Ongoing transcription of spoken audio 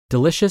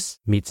Delicious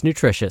meets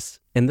nutritious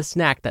in the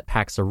snack that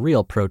packs a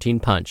real protein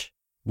punch.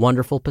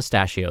 Wonderful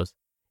Pistachios.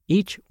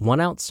 Each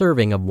 1-ounce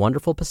serving of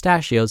Wonderful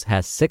Pistachios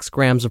has 6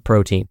 grams of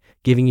protein,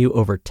 giving you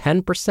over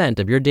 10%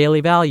 of your daily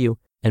value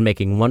and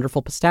making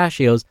Wonderful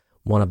Pistachios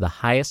one of the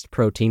highest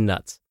protein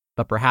nuts.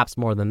 But perhaps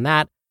more than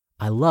that,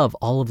 I love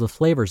all of the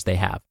flavors they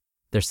have.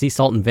 Their sea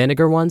salt and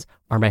vinegar ones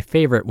are my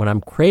favorite when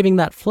I'm craving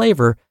that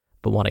flavor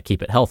but want to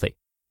keep it healthy.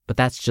 But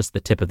that's just the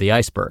tip of the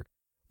iceberg.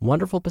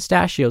 Wonderful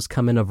Pistachios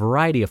come in a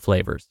variety of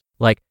flavors,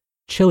 like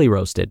chili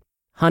roasted,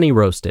 honey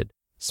roasted,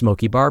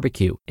 smoky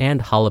barbecue,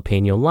 and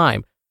jalapeno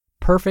lime,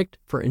 perfect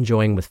for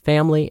enjoying with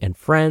family and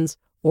friends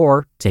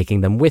or taking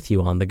them with you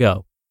on the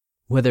go.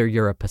 Whether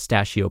you're a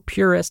pistachio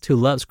purist who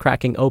loves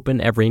cracking open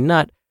every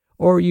nut,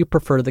 or you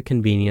prefer the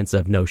convenience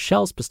of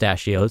no-shells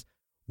pistachios,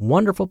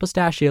 Wonderful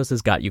Pistachios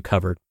has got you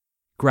covered.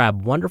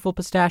 Grab Wonderful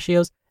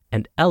Pistachios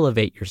and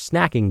elevate your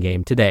snacking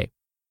game today.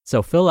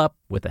 So fill up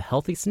with a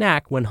healthy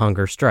snack when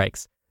hunger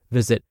strikes.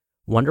 Visit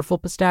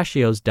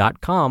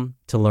wonderfulpistachios.com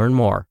to learn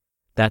more.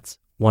 That's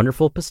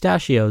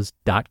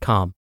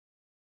wonderfulpistachios.com.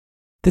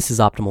 This is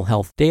Optimal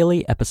Health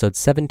Daily, episode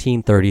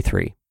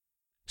 1733.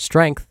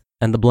 Strength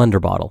and the Blender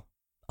Bottle,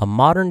 a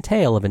modern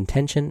tale of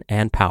intention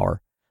and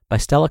power, by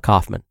Stella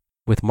Kaufman,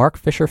 with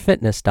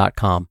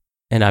markfisherfitness.com.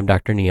 And I'm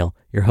Dr. Neil,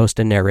 your host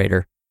and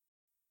narrator.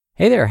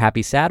 Hey there,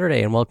 happy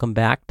Saturday, and welcome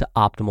back to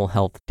Optimal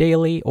Health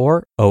Daily,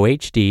 or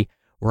OHD,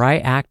 where I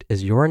act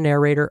as your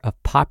narrator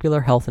of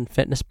popular health and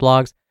fitness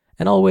blogs,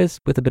 and always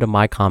with a bit of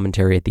my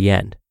commentary at the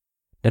end.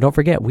 Now don't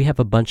forget, we have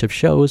a bunch of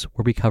shows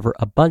where we cover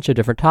a bunch of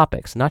different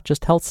topics, not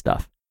just health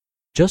stuff.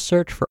 Just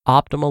search for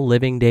Optimal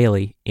Living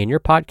Daily in your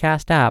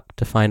podcast app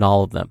to find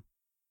all of them.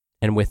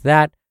 And with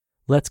that,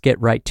 let's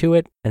get right to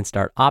it and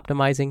start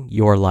optimizing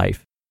your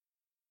life.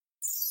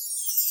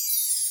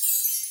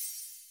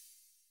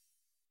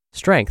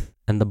 Strength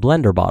and the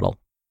Blender Bottle,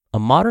 a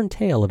modern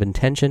tale of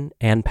intention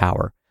and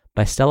power,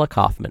 by Stella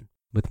Kaufman,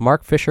 with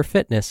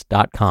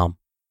markfisherfitness.com.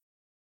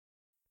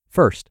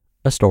 First,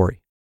 a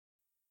story.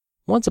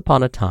 Once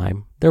upon a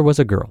time, there was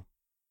a girl.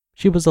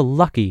 She was a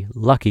lucky,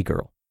 lucky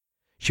girl.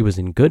 She was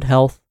in good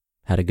health,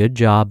 had a good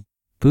job,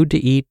 food to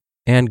eat,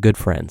 and good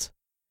friends.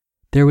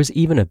 There was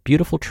even a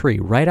beautiful tree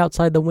right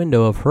outside the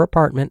window of her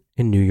apartment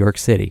in New York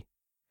City.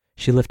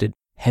 She lifted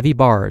heavy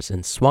bars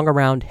and swung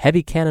around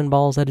heavy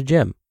cannonballs at a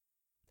gym.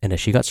 And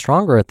as she got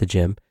stronger at the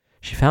gym,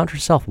 she found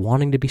herself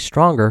wanting to be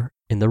stronger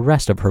in the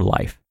rest of her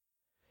life.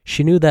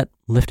 She knew that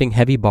lifting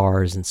heavy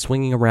bars and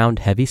swinging around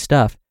heavy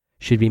stuff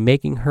should be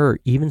making her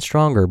even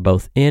stronger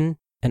both in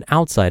and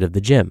outside of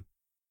the gym.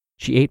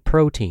 She ate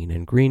protein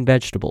and green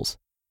vegetables.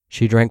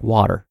 She drank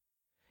water.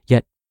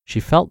 Yet she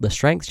felt the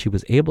strength she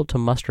was able to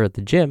muster at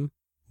the gym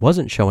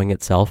wasn't showing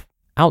itself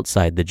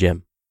outside the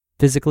gym,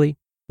 physically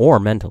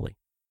or mentally.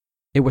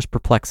 It was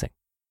perplexing,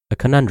 a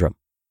conundrum,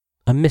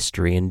 a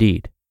mystery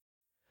indeed.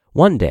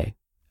 One day,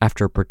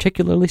 after a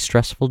particularly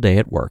stressful day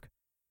at work,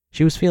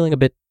 she was feeling a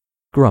bit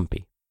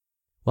grumpy.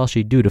 While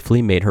she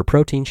dutifully made her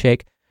protein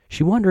shake,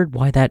 she wondered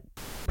why that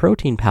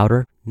protein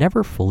powder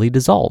never fully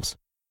dissolves.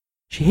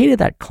 She hated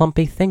that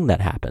clumpy thing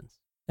that happens.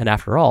 And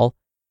after all,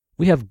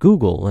 we have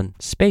Google and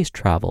space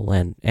travel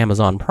and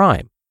Amazon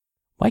Prime.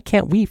 Why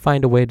can't we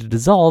find a way to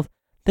dissolve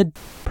the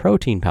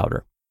protein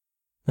powder?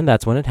 And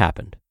that's when it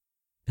happened.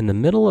 In the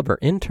middle of her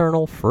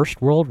internal first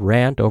world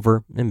rant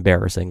over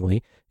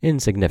embarrassingly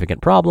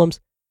insignificant problems,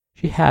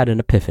 she had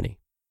an epiphany.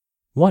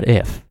 What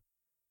if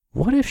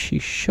she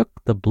shook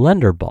the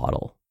blender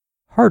bottle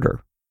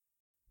harder?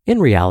 In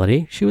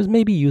reality, she was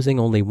maybe using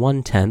only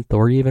 1/10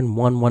 or even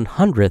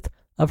 1/100th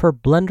of her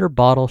blender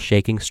bottle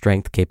shaking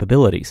strength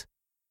capabilities.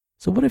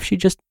 So what if she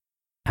just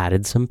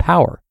added some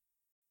power?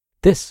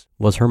 This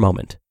was her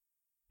moment.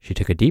 She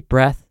took a deep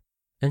breath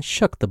and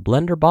shook the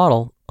blender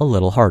bottle a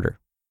little harder.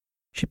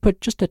 She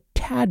put just a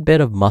tad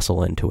bit of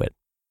muscle into it.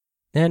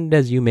 And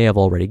as you may have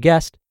already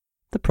guessed,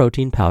 the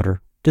protein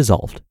powder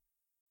dissolved.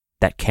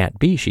 That can't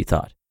be, she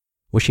thought.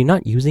 Was she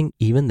not using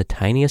even the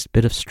tiniest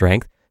bit of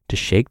strength to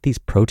shake these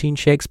protein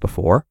shakes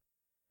before?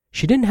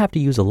 She didn't have to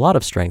use a lot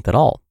of strength at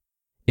all.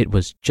 It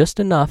was just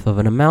enough of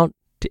an amount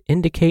to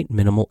indicate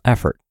minimal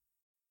effort.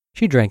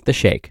 She drank the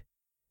shake.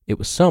 It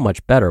was so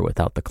much better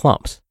without the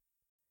clumps.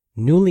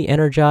 Newly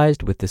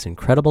energized with this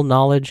incredible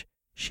knowledge,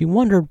 she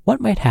wondered what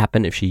might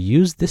happen if she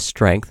used this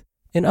strength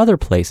in other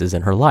places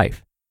in her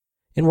life,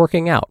 in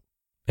working out,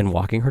 in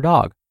walking her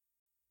dog.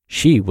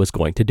 She was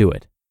going to do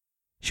it.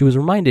 She was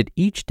reminded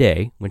each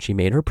day when she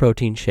made her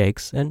protein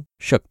shakes and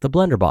shook the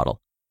blender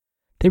bottle.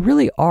 They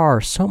really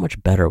are so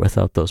much better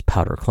without those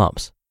powder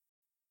clumps.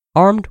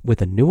 Armed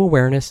with a new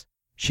awareness,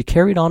 she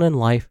carried on in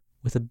life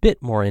with a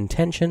bit more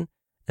intention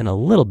and a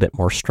little bit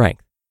more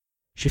strength.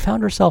 She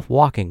found herself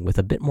walking with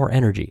a bit more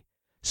energy,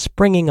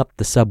 springing up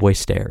the subway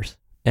stairs,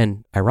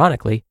 and,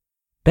 ironically,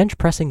 bench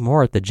pressing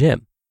more at the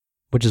gym,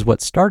 which is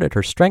what started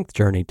her strength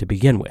journey to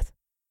begin with.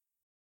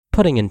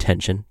 Putting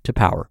intention to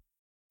power.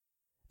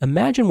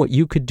 Imagine what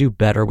you could do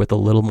better with a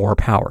little more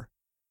power.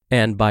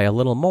 And by a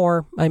little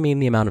more, I mean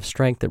the amount of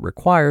strength it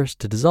requires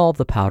to dissolve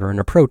the powder in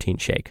a protein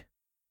shake.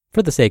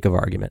 For the sake of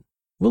argument,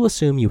 we'll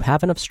assume you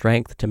have enough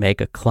strength to make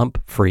a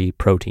clump-free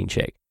protein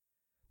shake.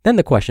 Then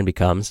the question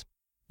becomes,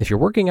 if you're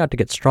working out to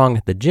get strong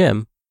at the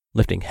gym,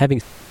 lifting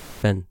heavy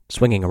and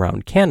swinging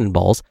around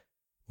cannonballs,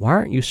 why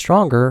aren't you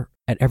stronger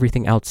at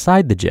everything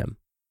outside the gym?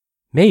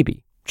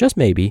 Maybe, just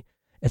maybe,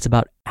 it's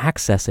about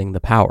accessing the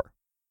power.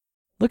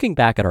 Looking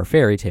back at our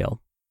fairy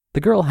tale,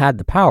 the girl had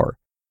the power,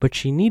 but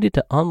she needed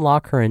to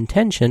unlock her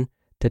intention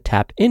to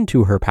tap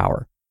into her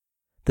power.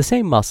 The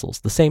same muscles,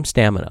 the same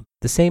stamina,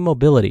 the same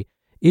mobility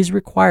is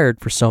required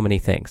for so many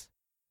things.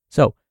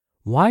 So,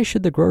 why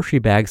should the grocery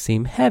bag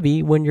seem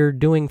heavy when you're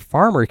doing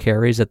farmer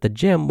carries at the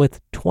gym with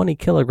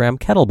 20-kilogram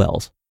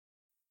kettlebells?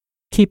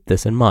 Keep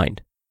this in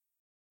mind.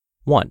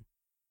 1.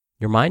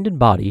 Your mind and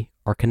body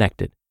are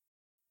connected.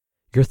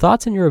 Your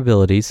thoughts and your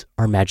abilities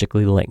are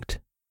magically linked.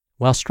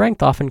 While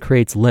strength often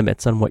creates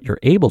limits on what you're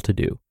able to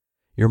do,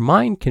 your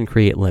mind can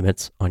create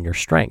limits on your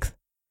strength.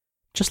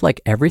 Just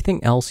like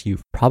everything else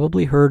you've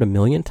probably heard a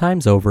million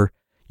times over,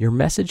 your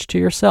message to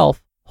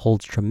yourself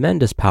holds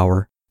tremendous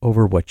power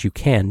over what you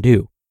can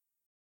do.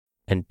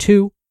 And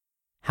 2,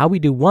 how we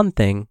do one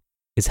thing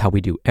is how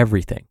we do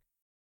everything.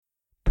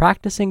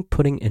 Practicing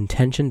putting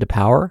intention to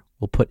power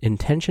will put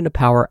intention to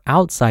power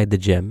outside the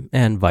gym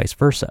and vice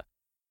versa.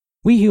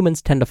 We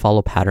humans tend to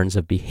follow patterns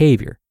of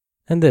behavior,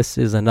 and this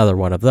is another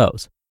one of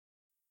those.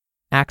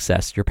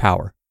 Access your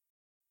power.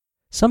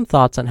 Some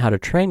thoughts on how to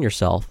train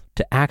yourself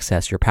to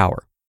access your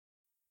power.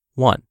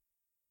 1.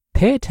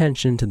 Pay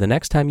attention to the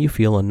next time you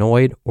feel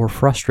annoyed or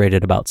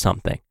frustrated about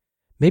something.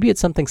 Maybe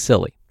it's something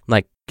silly,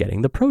 like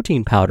getting the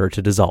protein powder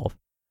to dissolve,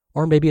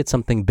 or maybe it's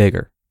something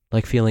bigger,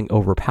 like feeling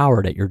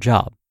overpowered at your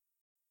job.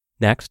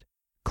 Next,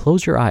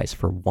 close your eyes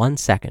for 1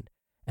 second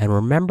and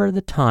remember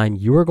the time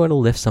you were going to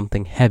lift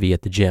something heavy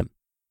at the gym,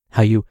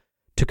 how you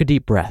took a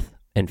deep breath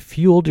and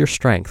fueled your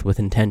strength with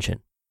intention.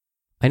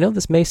 I know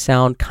this may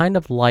sound kind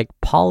of like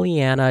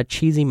Pollyanna,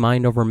 cheesy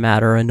mind over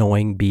matter,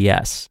 annoying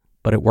BS,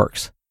 but it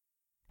works.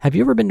 Have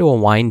you ever been to a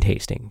wine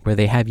tasting where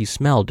they have you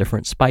smell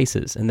different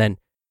spices and then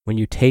when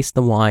you taste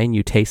the wine,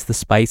 you taste the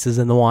spices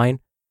in the wine?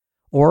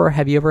 Or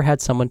have you ever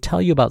had someone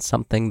tell you about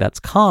something that's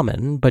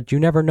common, but you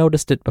never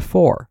noticed it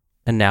before,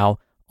 and now,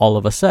 all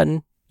of a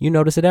sudden, you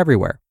notice it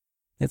everywhere?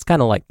 It's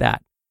kind of like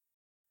that.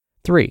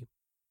 3.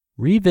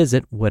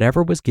 Revisit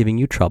whatever was giving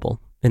you trouble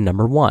in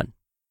number 1.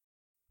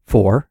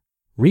 4.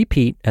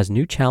 Repeat as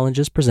new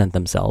challenges present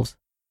themselves.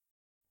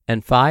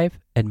 And 5.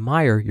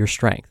 Admire your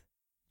strength.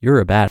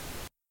 You're a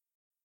badass.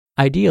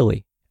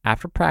 Ideally,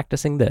 after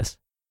practicing this,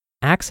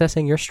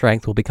 accessing your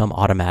strength will become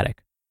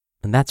automatic,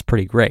 and that's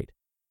pretty great.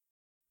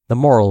 The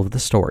moral of the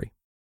story.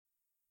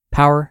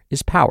 Power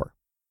is power.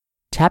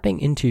 Tapping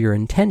into your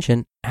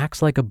intention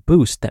acts like a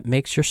boost that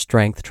makes your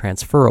strength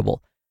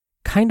transferable,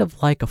 kind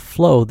of like a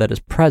flow that is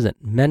present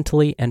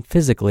mentally and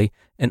physically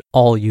in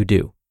all you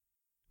do.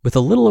 With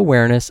a little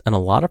awareness and a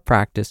lot of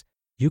practice,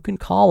 you can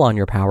call on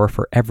your power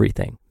for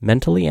everything,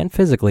 mentally and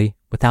physically,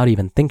 without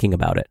even thinking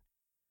about it.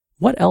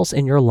 What else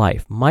in your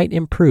life might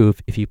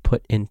improve if you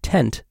put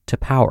intent to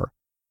power?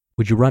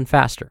 Would you run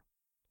faster?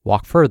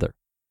 Walk further?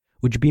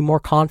 Would you be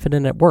more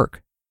confident at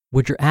work?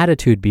 Would your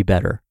attitude be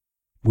better?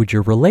 Would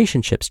your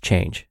relationships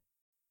change?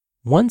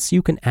 Once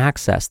you can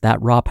access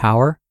that raw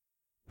power,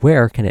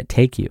 where can it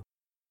take you?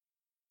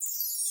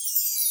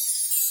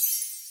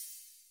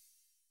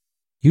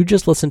 You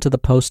just listened to the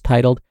post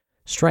titled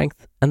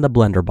Strength and the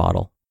Blender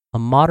Bottle, A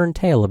Modern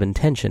Tale of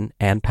Intention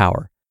and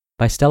Power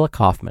by Stella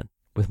Kaufman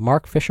with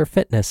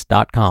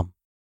MarkFisherFitness.com.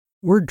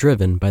 We're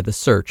driven by the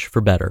search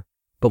for better,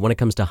 but when it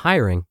comes to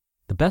hiring,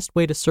 the best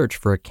way to search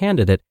for a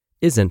candidate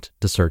isn't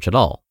to search at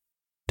all.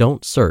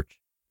 Don't search,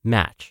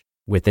 match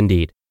with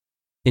Indeed.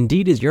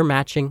 Indeed is your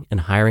matching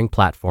and hiring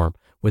platform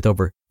with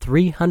over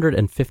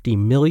 350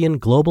 million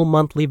global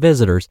monthly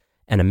visitors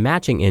and a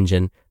matching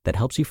engine that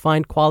helps you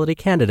find quality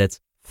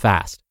candidates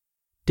fast.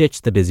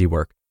 Ditch the busy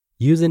work.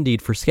 Use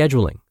Indeed for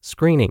scheduling,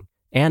 screening,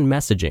 and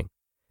messaging.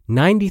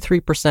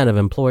 93% of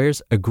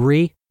employers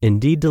agree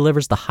Indeed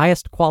delivers the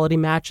highest quality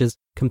matches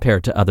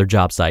compared to other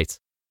job sites.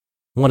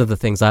 One of the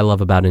things I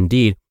love about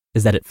Indeed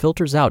is that it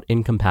filters out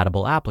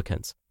incompatible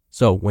applicants.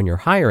 So when you're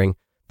hiring,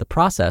 the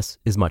process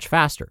is much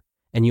faster,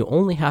 and you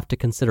only have to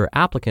consider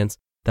applicants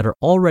that are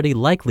already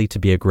likely to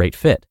be a great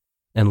fit.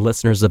 And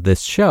listeners of this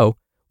show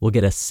will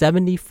get a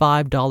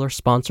 $75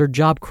 sponsored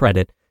job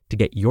credit to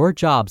get your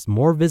jobs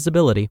more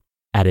visibility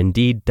at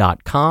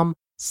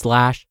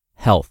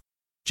Indeed.com/health.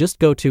 Just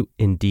go to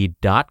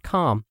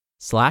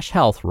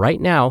Indeed.com/health right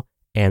now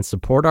and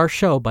support our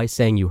show by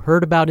saying you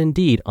heard about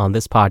Indeed on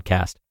this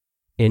podcast.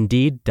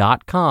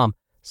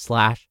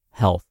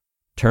 Indeed.com/health.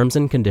 Terms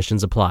and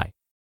conditions apply.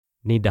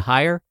 Need to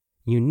hire?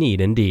 You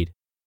need Indeed.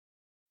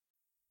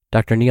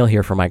 Dr. Neal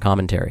here for my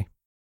commentary.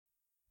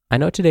 I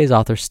know today's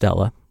author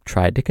Stella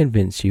tried to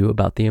convince you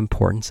about the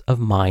importance of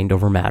mind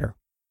over matter.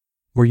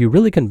 Were you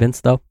really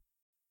convinced though?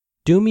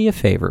 Do me a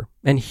favor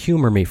and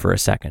humor me for a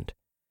second.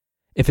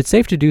 If it's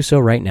safe to do so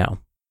right now,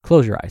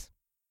 close your eyes.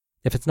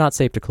 If it's not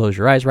safe to close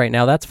your eyes right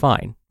now, that's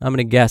fine. I'm going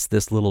to guess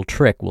this little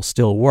trick will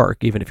still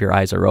work even if your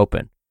eyes are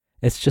open.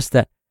 It's just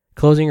that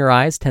closing your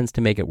eyes tends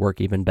to make it work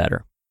even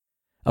better.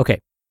 Okay,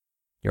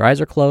 your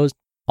eyes are closed.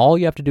 All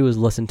you have to do is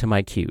listen to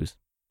my cues.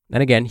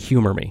 And again,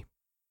 humor me.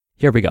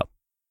 Here we go.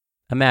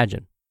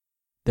 Imagine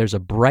there's a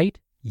bright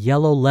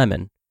yellow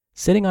lemon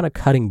sitting on a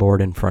cutting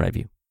board in front of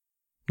you.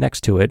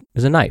 Next to it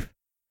is a knife.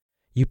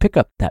 You pick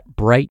up that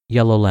bright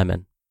yellow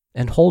lemon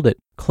and hold it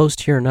close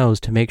to your nose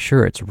to make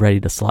sure it's ready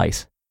to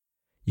slice.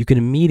 You can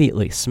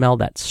immediately smell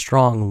that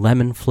strong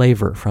lemon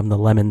flavor from the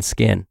lemon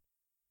skin.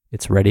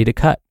 It's ready to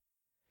cut.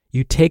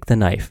 You take the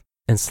knife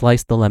and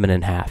slice the lemon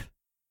in half.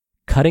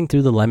 Cutting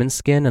through the lemon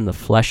skin and the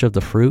flesh of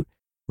the fruit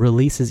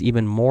releases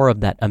even more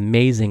of that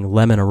amazing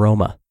lemon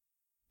aroma.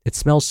 It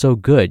smells so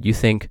good, you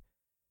think,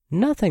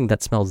 nothing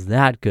that smells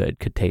that good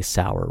could taste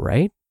sour,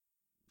 right?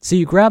 So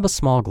you grab a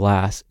small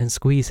glass and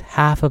squeeze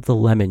half of the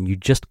lemon you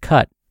just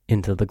cut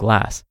into the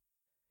glass.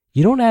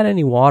 You don't add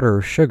any water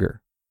or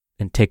sugar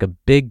and take a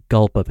big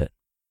gulp of it.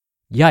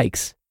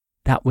 Yikes,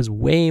 that was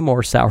way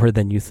more sour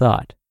than you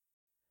thought.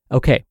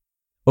 Okay,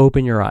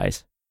 open your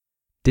eyes.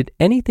 Did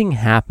anything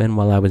happen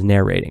while I was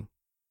narrating?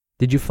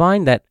 Did you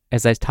find that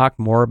as I talked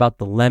more about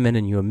the lemon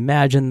and you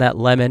imagined that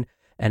lemon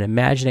and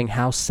imagining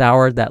how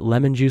sour that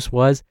lemon juice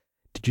was,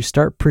 did you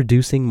start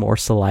producing more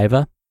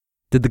saliva?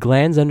 Did the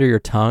glands under your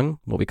tongue,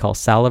 what we call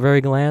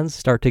salivary glands,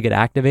 start to get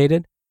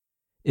activated?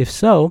 If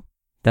so,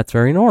 that's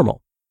very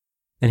normal.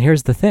 And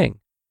here's the thing.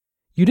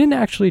 You didn't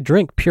actually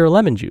drink pure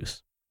lemon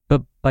juice,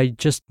 but by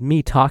just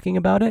me talking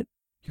about it,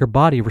 your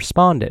body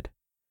responded.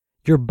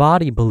 Your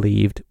body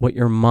believed what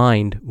your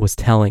mind was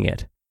telling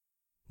it.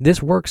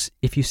 This works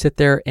if you sit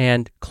there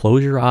and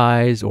close your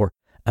eyes or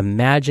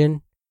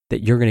imagine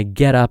that you're going to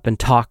get up and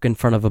talk in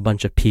front of a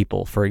bunch of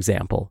people, for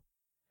example.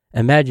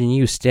 Imagine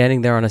you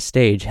standing there on a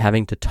stage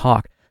having to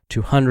talk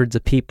to hundreds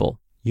of people.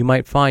 You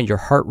might find your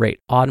heart rate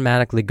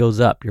automatically goes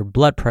up, your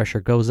blood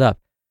pressure goes up.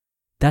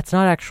 That's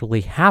not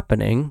actually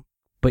happening,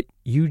 but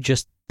you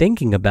just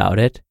thinking about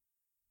it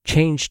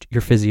changed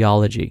your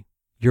physiology.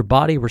 Your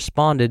body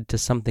responded to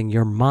something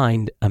your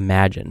mind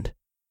imagined.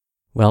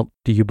 Well,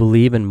 do you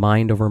believe in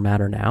mind over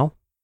matter now?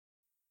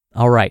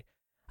 All right.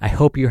 I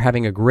hope you're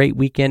having a great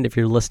weekend if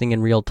you're listening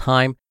in real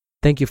time.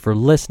 Thank you for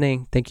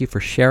listening. Thank you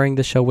for sharing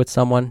the show with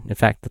someone. In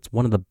fact, that's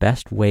one of the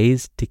best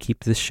ways to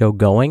keep this show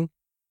going.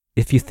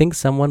 If you think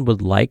someone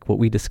would like what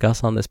we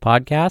discuss on this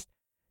podcast,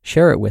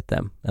 share it with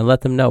them and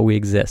let them know we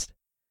exist.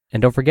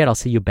 And don't forget, I'll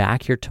see you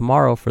back here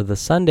tomorrow for the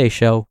Sunday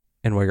show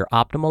and where your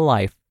optimal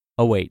life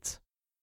awaits.